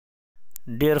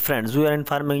Dear friends, we are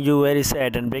informing you very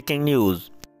sad and breaking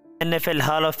news. NFL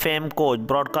Hall of Fame coach,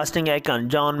 broadcasting icon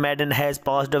John Madden has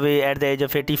passed away at the age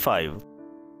of 85.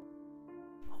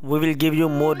 We will give you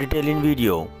more detail in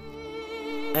video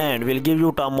and we'll give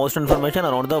you top most information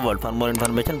around the world. For more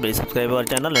information, please subscribe our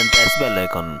channel and press bell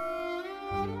icon.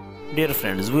 Dear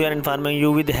friends, we are informing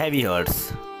you with heavy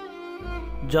hearts.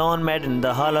 John Madden,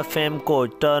 the Hall of Fame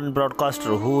coach turned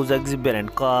broadcaster whose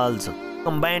exuberant calls,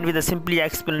 combined with a simple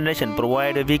explanation,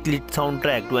 provide a weekly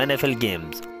soundtrack to NFL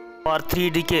games. For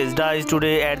 3 decades, dies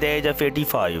today at the age of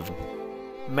 85.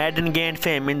 Madden gained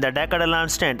fame in the decadal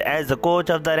stint as the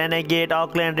coach of the renegade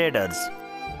Oakland Raiders,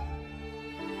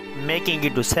 making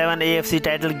it to 7 AFC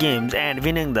title games and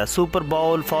winning the Super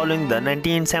Bowl following the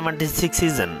 1976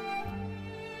 season.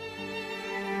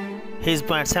 His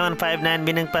 .759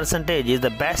 winning percentage is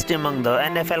the best among the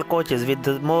NFL coaches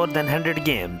with more than 100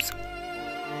 games.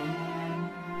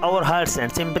 Our hearts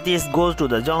and sympathies goes to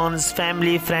the John's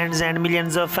family, friends and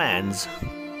millions of fans.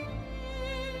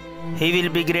 He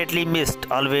will be greatly missed,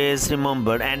 always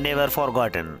remembered and never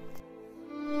forgotten.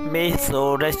 May his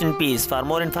soul rest in peace. For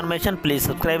more information, please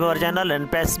subscribe our channel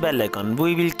and press bell icon.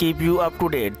 We will keep you up to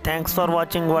date. Thanks for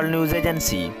watching World News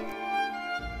Agency.